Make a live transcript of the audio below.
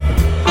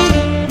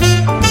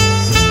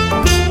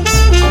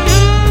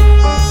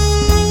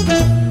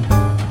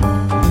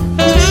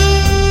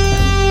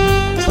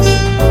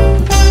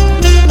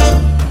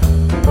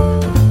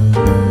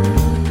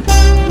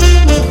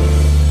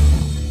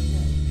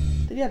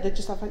they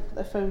just have like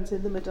their phones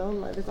in the middle,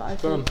 and like they've got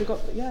iPhones. They've got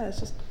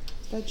it's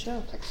dead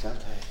chill.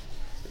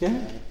 Yeah,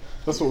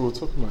 that's what we were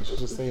talking about. She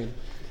was just saying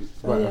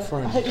about her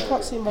friend. I hope you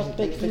can't see my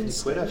big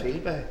things. £50 off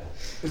eBay.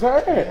 Is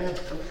that it? Yeah.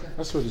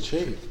 That's really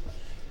cheap.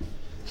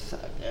 So,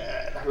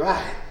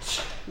 right.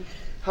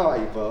 How are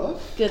you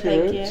both? Good,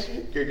 thank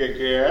you.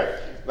 Good.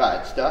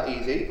 Right, start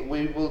easy.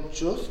 We will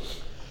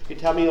just... You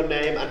tell me your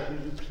name and who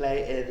you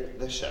play in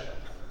the show.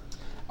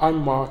 I'm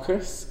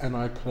Marcus, and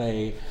I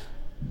play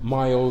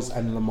Miles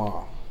and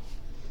Lamar.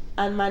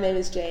 And my name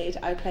is Jade.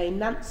 I play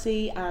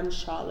Nancy and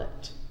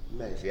Charlotte.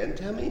 Amazing. And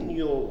tell me in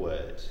your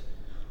words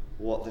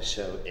what the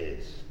show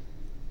is.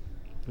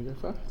 You go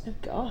first? Oh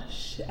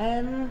gosh.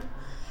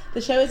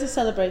 The show is a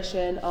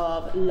celebration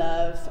of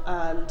love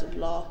and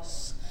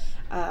loss,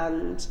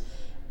 and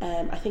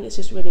I think it's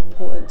just really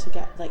important to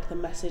get like the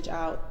message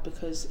out,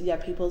 because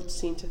people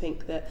seem to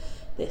think that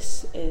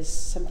this is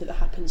something that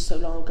happened so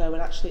long ago,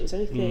 and actually it was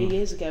only 30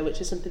 years ago, which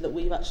is something that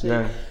we've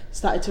actually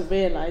started to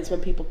realise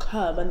when people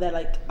come and they're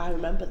like, I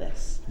remember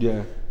this.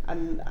 Yeah.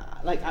 And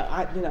like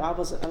I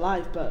wasn't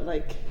alive, but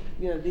like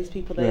these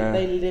people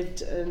they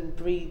lived and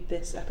breathed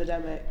this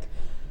epidemic.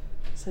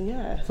 So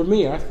yeah. For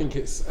me, I think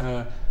it's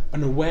an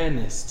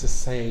awareness to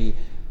say,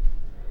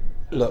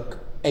 look,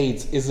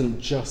 AIDS isn't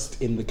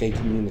just in the gay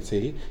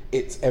community,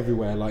 it's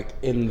everywhere. Like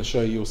in the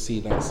show you'll see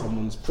that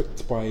someone's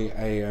pricked by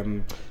a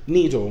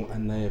needle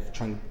and they've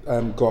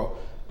got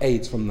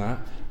AIDS from that,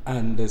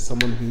 and there's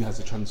someone who has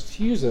a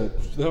transfusion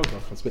I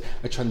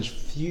can't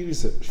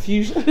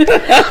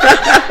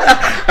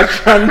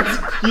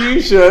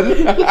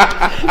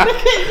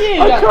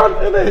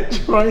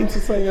trying to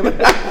say it.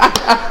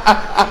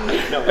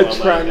 A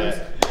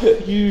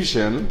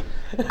transfusion,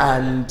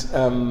 and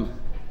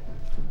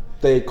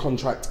they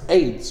contract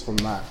AIDS from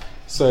that.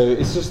 So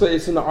it's just that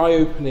it's an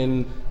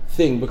eye-opening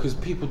thing, because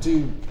people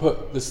do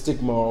put the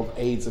stigma of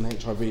AIDS and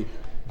HIV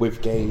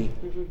with gay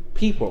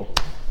people,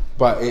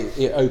 but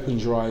it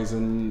opens your eyes,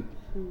 and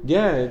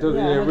it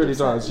really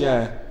does.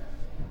 Yeah.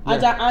 I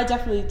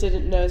definitely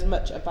didn't know as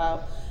much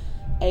about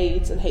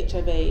AIDS and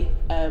HIV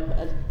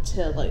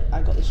until like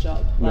I got this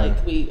job.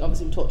 Like we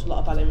talked a lot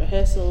about it in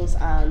rehearsals,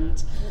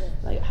 and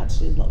like I had to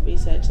do a lot of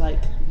research.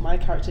 Like my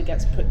character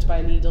gets pricked by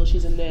a needle.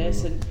 She's a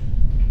nurse, and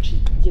she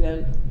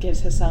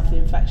gives herself the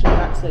infection by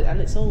accident,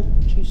 and it's all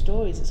true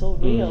stories. It's all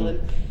real,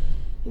 and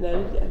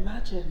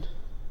imagine.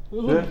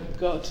 Yeah.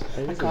 God,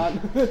 I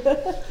can't. Did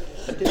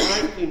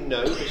either of you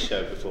know the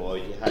show before?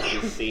 Had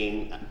you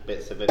seen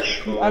bits of it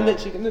before? I'm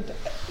literally gonna die.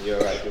 You're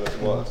right. You must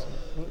watch.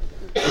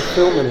 We're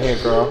filming here,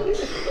 girl.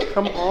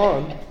 Come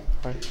on.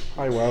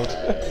 Hi, world.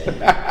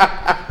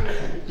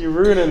 You're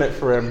ruining it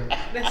for him.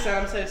 Listen,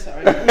 I'm so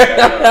sorry.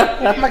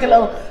 I'm like a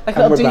little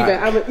diva.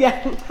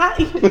 Hi.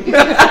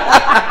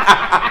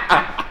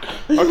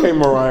 Okay,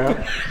 Mariah.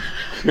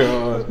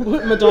 God.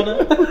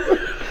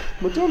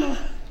 Madonna.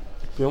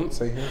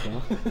 Beyonce here,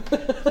 girl.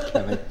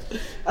 Kelly.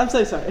 I'm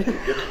so sorry.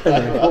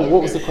 Anyway,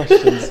 what was the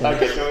question?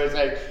 Okay, so I was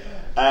saying,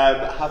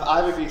 have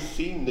either of you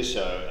seen the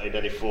show in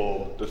any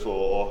form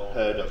before, or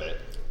heard of it?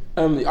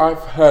 I've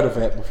heard of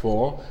it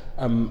before.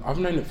 I've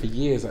known it for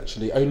years,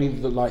 actually. Only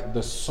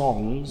the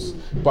songs,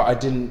 but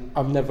I've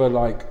never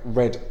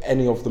read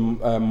any of the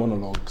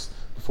monologues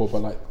before.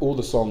 But all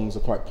the songs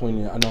are quite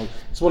poignant. And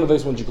it's one of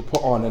those ones you could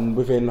put on, and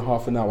within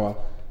half an hour,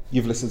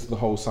 you've listened to the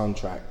whole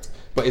soundtrack.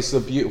 But it's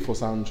a beautiful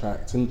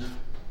soundtrack, and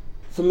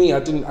for me, I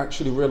didn't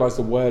actually realise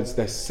the words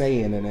they're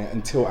saying in it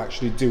until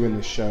actually doing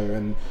the show,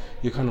 and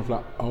you're kind of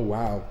like, oh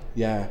wow,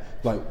 yeah,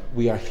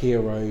 we are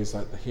heroes,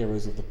 the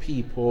heroes of the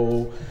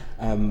people,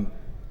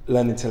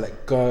 learning to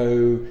let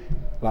go,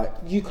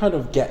 you kind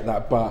of get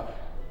that, but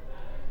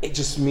it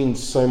just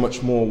means so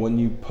much more when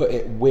you put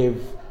it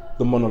with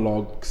the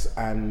monologues,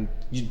 and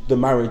the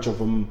marriage of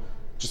them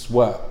just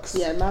works.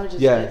 Yeah, marriage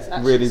is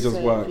really does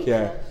so work, beautiful.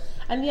 yeah.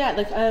 And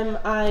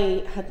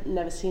I had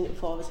never seen it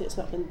before. Obviously, it's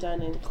not been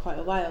done in quite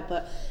a while.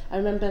 But I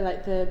remember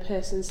the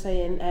person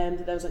saying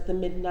that there was the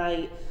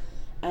midnight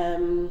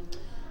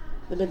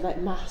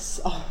mass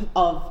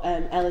of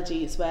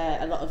elegies, where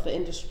a lot of the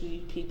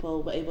industry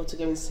people were able to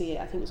go and see it.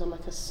 I think it was on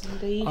a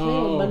Sunday evening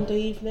or Monday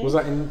evening. Was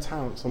that in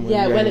town somewhere?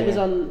 Yeah, when it was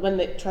on, when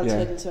it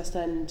transferred into West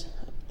End.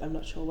 I'm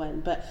not sure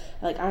when, but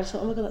I just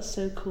thought, oh my god, that's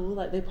so cool.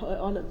 They put it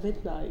on at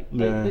midnight.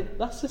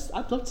 That's just,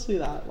 I'd love to do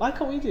that. Why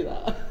can't we do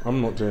that?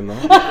 I'm not doing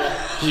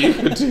that. You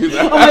could do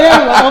that. On my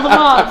own, all the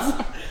marks.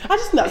 I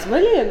just think that's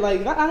brilliant.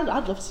 I'd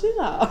love to do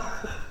that.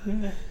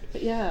 Yeah.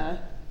 But yeah.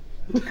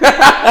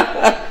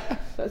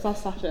 That's our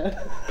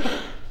Sasha.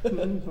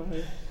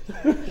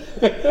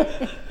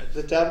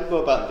 So tell me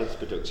more about this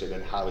production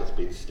and how it's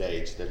been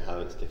staged and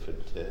how it's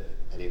different to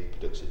any of the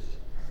productions.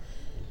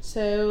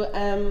 So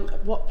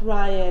what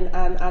Brian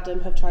and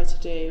Adam have tried to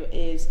do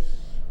is,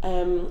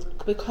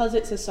 because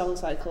it's a song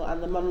cycle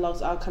and the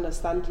monologues are kind of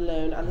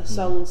standalone, and the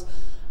songs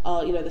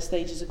are, the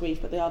stages of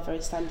grief, but they are very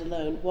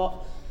standalone, what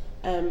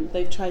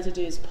they've tried to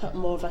do is put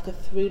more of a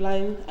through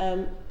line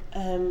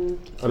through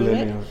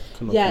it.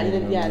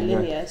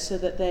 Linear, so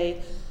that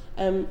they,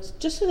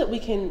 just so that we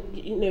can,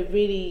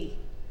 really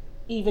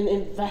even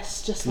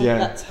invest just like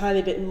that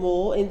tiny bit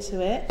more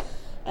into it,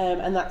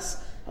 and that's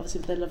obviously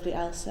with the lovely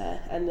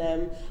Elsa, and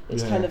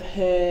it's kind of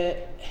her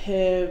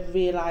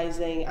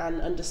realising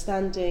and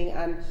understanding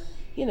and,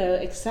 you know,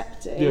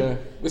 accepting. Yeah,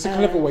 it's a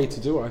clever way to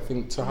do it, I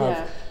think, to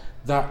have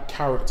that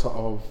character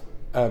of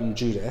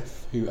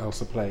Judith, who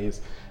Elsa plays,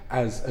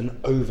 as an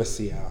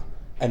overseer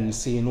and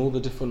seeing all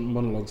the different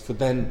monologues, for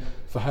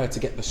her to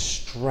get the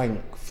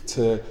strength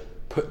to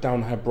put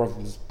down her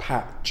brother's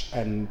patch,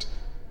 and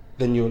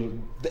then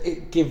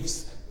it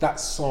gives that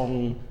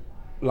song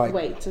like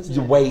weight,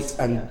 the weight,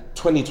 and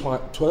 20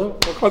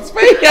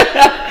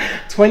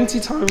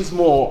 times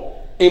more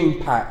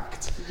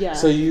impact. Yeah.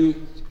 So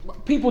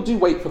people do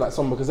wait for that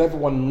song because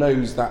everyone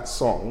knows that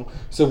song.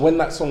 So when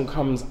that song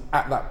comes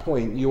at that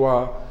point,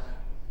 you're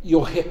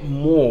hit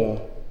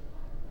more.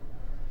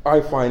 I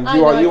find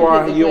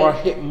you are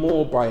hit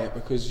more by it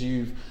because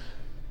you've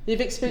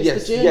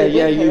experienced the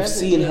journey. You've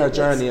seen her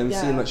journey and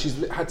seen that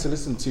she's had to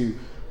listen to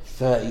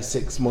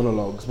 36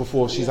 monologues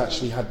before she's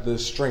actually had the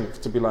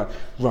strength to be like,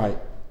 right,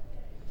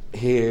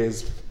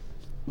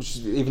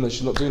 even though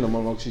she's not doing a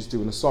monologue, she's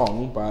doing a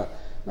song, but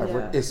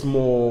it's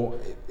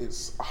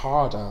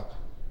harder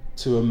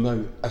to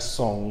emote a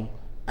song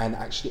and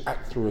actually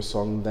act through a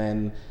song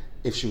than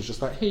if she was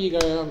just like, here you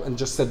go, and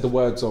just said the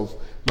words of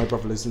my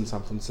brother lives in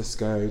San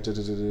Francisco,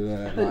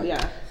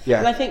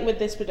 And I think with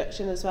this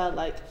production as well,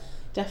 like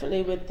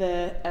definitely with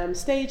the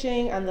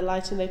staging and the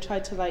lighting, they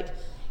tried to like,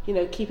 you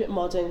know, keep it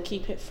modern,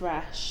 keep it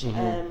fresh.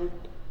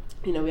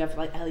 You know, we have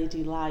like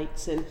LED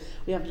lights, and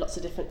we have lots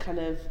of different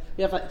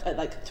we have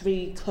like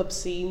 3 club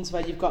scenes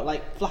where you've got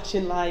like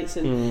flashing lights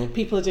and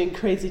people are doing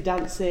crazy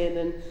dancing,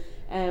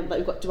 and like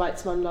we've got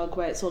Dwight's monologue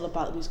where it's all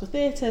about musical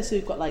theatre, so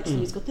we've got like some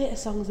musical theatre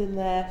songs in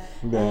there.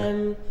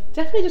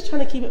 Definitely just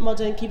trying to keep it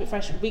modern, keep it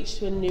fresh, reach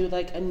to a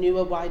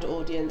newer, wider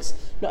audience.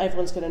 Not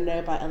everyone's going to know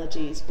about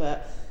elegies,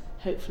 but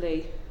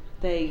hopefully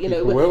they, you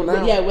know,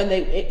 when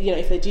they, you know,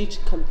 if they do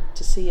come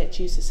to see it,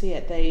 choose to see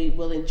it, they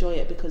will enjoy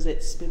it because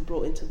it's been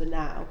brought into the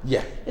now.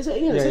 Yeah, it's,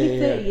 you know, it's only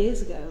 30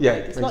 years ago. Yeah,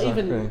 like, it's not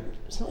even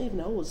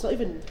old. It's not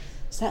even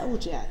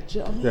settled yet. Do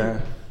you know what I mean?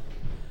 Yeah.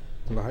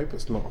 Well, I hope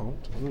it's not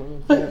old.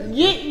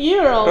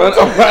 You're old.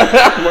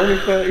 I'm only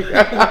 30.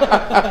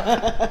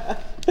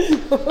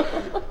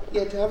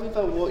 Yeah, tell me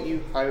about what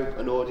you hope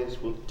an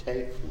audience will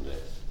take from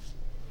this.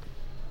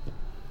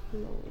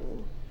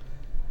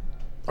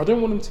 I don't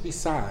want them to be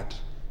sad.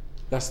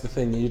 That's the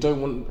thing. You don't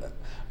want,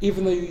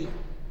 even though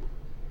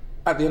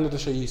at the end of the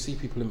show you see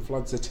people in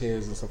floods of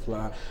tears and stuff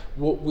like that,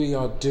 what we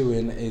are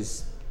doing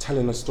is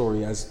telling a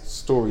story as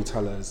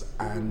storytellers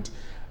and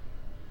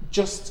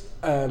just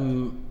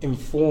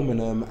informing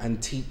them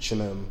and teaching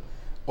them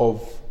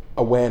of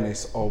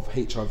awareness of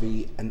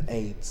HIV and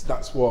AIDS.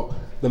 That's what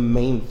the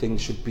main thing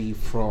should be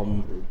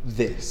from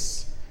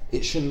this.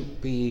 It shouldn't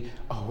be,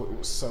 oh, it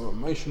was so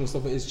emotional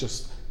stuff. It is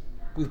just,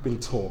 we've been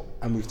taught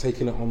and we've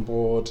taken it on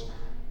board.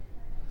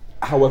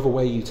 However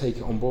way you take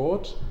it on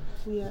board,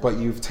 but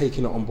you've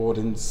taken it on board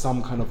in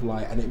some kind of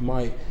light, and it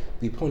might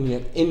be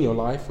poignant in your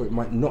life or it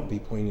might not be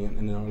poignant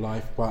in your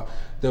life, but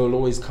there will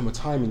always come a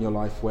time in your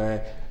life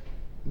where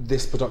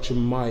this production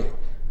might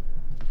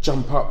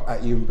jump up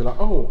at you and be like,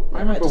 oh, I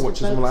remember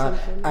watching something like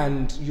that,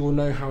 and you will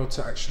know how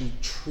to actually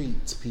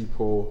treat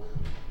people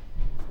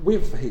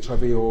with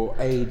HIV or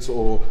AIDS,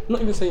 or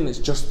not even saying it's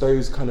just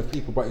those kind of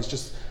people, but it's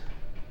just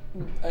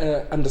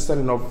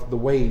understanding of the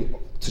way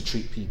to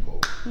treat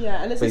people.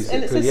 Yeah, and it's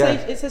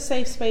a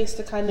safe space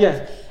to kind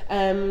of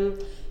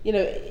you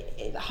know,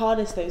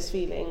 harness those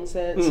feelings.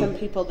 And some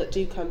people that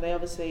do come, they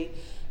obviously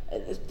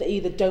they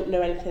either don't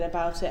know anything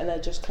about it and they're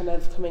just kind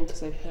of coming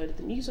because they've heard of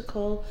the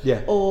musical,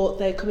 or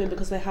they come in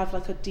because they have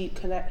like a deep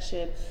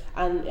connection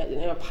and, you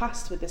know, a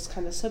past with this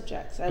kind of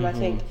subject. And I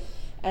think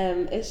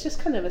it's just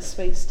kind of a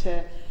space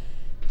to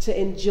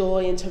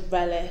enjoy and to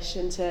relish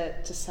and to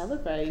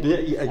celebrate. Yeah,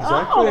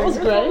 exactly. Oh, that was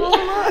great.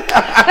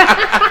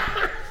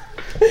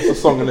 It's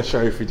a song in the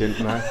show if you didn't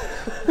know.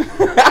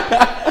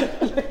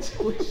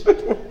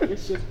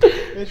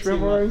 we should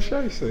have our own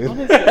show soon.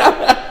 Honestly,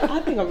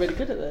 I think I'm really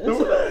good at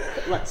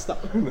this. Right, stop.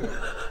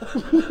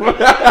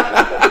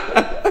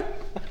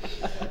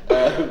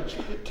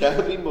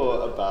 Tell me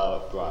more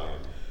about Brian.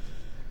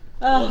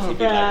 Oh,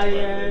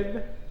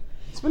 Brian.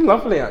 It's been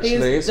lovely,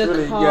 actually. He's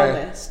the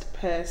calmest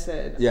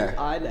person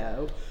I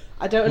know.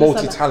 I don't understand.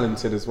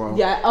 Multi-talented as well.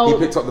 Yeah. He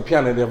picked up the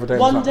piano the other day.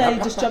 One day,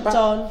 just jumped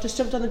on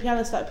the piano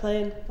and started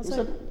playing. I was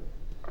like,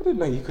 I didn't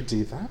know you could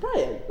do that.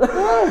 Brian.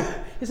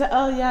 He's like,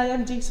 oh yeah, I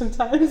MD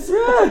sometimes.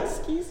 Yeah.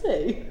 Excuse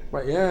me.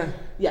 Right, yeah.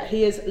 Yeah,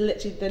 he is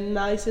literally the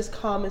nicest,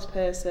 calmest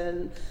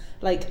person.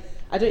 Like,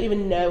 I don't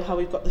even know how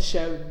we've got the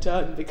show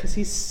done because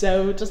he's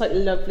so just like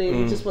lovely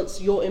and he just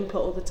wants your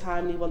input all the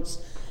time, and he wants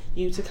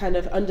you to kind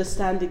of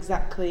understand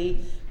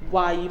exactly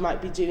why you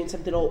might be doing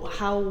something, or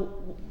how,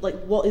 like,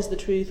 what is the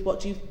truth, what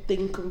do you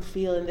think and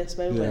feel in this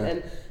moment.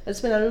 And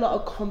there's been a lot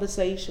of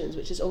conversations,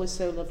 which is always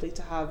so lovely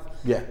to have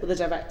with the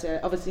director.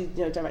 Obviously,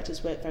 you know,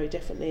 directors work very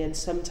differently, and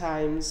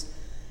sometimes,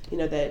 you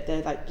know,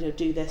 they're like, you know,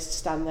 do this,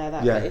 stand there,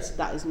 that, but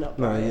that is not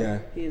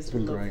Brian. He is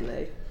lovely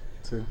great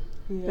too.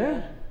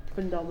 Yeah.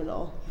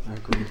 Phenomenal. I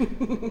agree.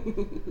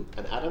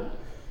 And Adam?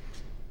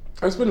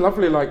 It's been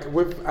lovely. Like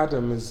with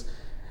Adam,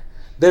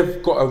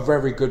 they've got a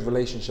very good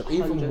relationship,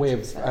 even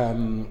with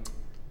 100%.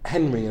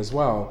 Henry as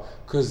well,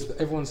 because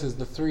everyone says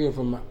the three of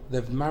them,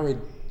 they've married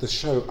the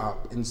show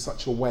up in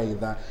such a way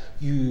that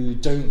you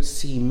don't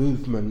see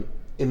movement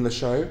in the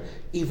show,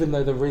 even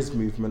though there is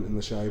movement in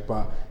the show,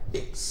 but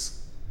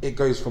it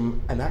goes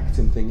from an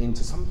acting thing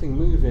into something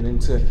moving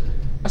into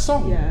a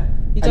song. Yeah.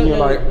 You And don't you're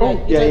know, like,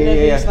 oh, you don't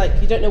know who's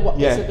like, you don't know what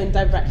Yeah. bits have been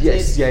directed,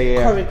 Yes, yeah.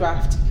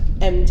 choreographed,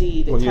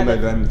 MD'd. Well, you know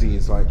the MD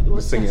is like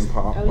the singing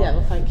part. Oh yeah,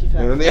 well thank you for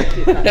that. Yeah. Thank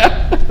you for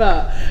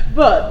that.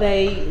 But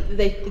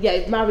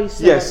they marry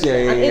so Yes, much. yeah,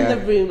 And yeah, in yeah.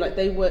 the room, like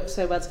they work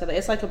so well together.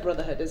 It's like a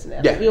brotherhood, isn't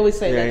it? Yeah. Like, we always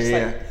say Yeah, they're just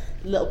yeah, like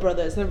little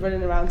brothers. They're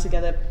running around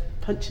together,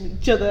 punching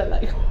each other,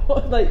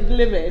 like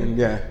living. And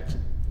yeah.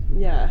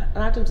 Yeah,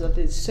 and Adam's love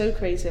is so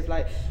creative.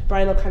 Like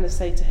Brian will kind of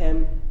say to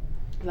him,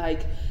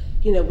 like,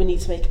 you know, we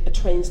need to make a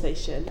train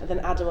station, and then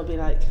Adam will be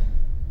like,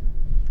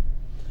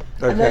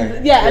 Okay. and then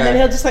and then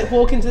he'll just like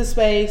walk into the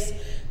space,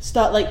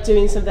 start like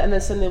doing something, and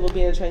then suddenly we'll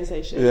be in a train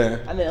station. Yeah.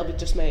 And then it'll be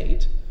just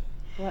made.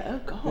 I'm like, oh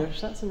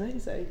gosh, that's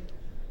amazing.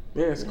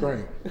 Yeah, it's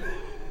great.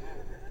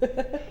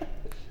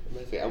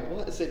 Amazing. And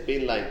what has it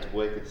been like to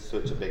work with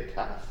such a big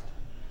cast?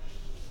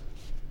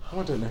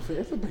 I don't know if it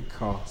is a big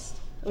cast.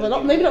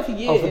 Well, maybe not for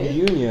you. Oh, for the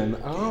union.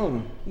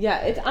 Oh. Yeah,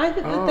 I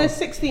think that there's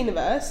 16 of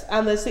us,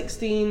 and there's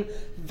 16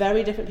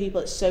 very different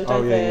people. It's so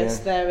diverse. Oh,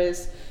 yeah. There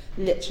is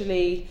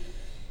literally,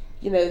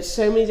 you know,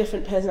 so many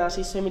different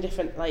personalities, so many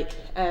different like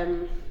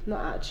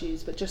not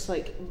attitudes, but just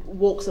like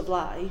walks of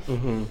life.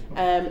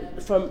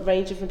 From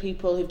ranging from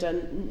people who've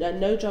done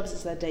no jobs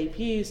as their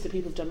debuts to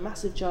people who've done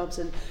massive jobs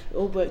and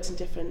all worked in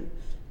different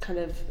kind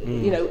of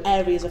you know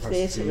areas of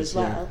theatre as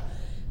well. Yeah.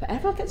 But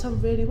everyone gets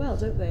on really well,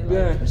 don't they? Like,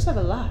 Yeah. we just have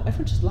a laugh.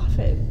 Everyone's just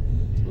laughing.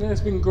 Yeah, it's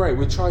been great.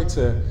 We try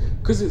to,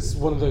 because it's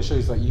one of those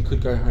shows that you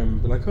could go home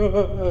and be like,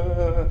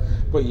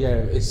 but yeah,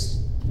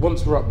 it's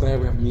once we're up there,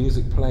 we have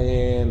music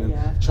playing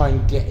and try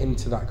and get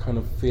into that kind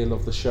of feel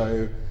of the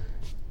show.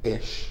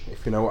 Ish,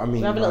 if you know what I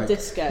mean. We have a little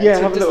disco. Yeah,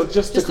 to have a little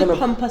just to kind of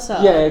pump us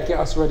up. Yeah, get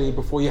us ready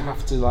before you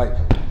have to like,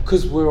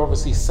 because we're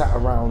obviously sat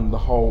around the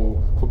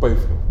whole for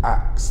both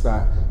acts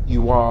that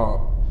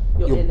you're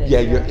in it,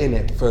 you're in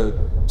it for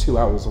 2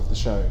 hours of the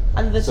show.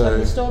 And the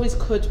stories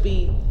could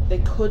be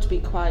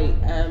quite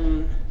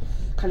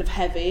kind of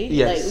heavy.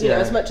 Yes, like, you know,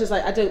 yeah. as much as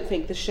like I don't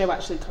think the show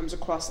actually comes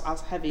across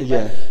as heavy,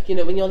 Yeah. but you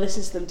know, when you're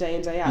listening to them day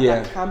in, day out,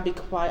 Yeah. that can be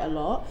quite a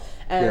lot.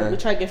 Yeah. We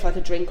try and go for like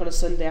a drink on a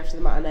Sunday after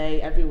the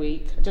matinee every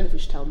week. I don't know if we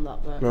should tell them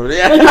that, but No,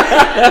 yeah.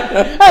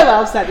 oh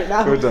well, I've said it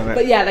now. We've done it.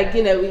 But yeah, like,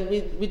 you know,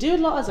 we do a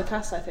lot as a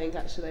cast, I think,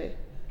 actually.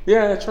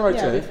 Yeah, try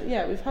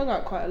to. We've hung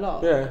out quite a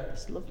lot. Yeah.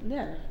 It's lovely.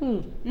 Yeah.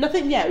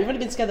 Nothing yet. We've only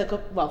been together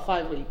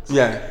 5 weeks.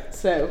 Yeah.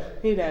 So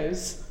who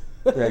knows?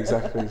 Yeah,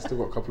 exactly. Still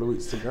got a couple of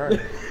weeks to go.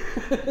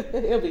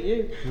 It'll be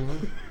you.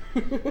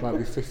 Might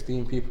be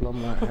 15 people.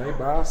 I'm like, hey,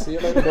 bye, see you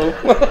later.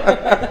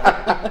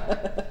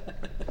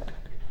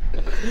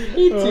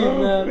 You too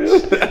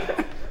much.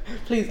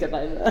 Please get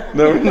that in there.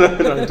 No,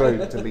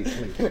 don't delete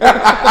me.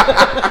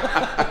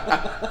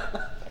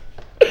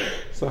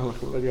 Sound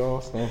like a bloody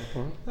arsehole.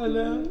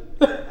 Hello.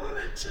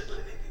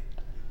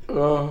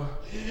 Oh,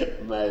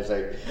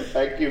 Amazing.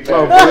 Thank you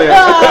oh very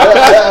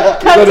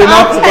much. brilliant. Cut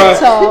enough our of us. TED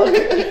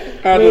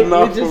talk. Had We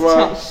enough just of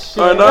chat us.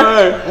 shit. I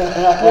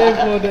know. We're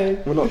funny.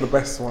 We're not the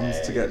best ones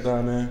to get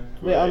down here.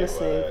 Wait,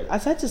 honestly, I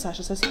said to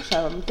Sasha, Sasha,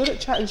 I'm good at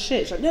chatting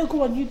shit. She's like, no,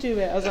 go on, you do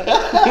it. I was like,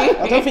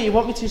 I don't think you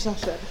want me to,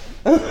 Sasha.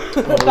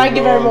 Thank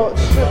you very much.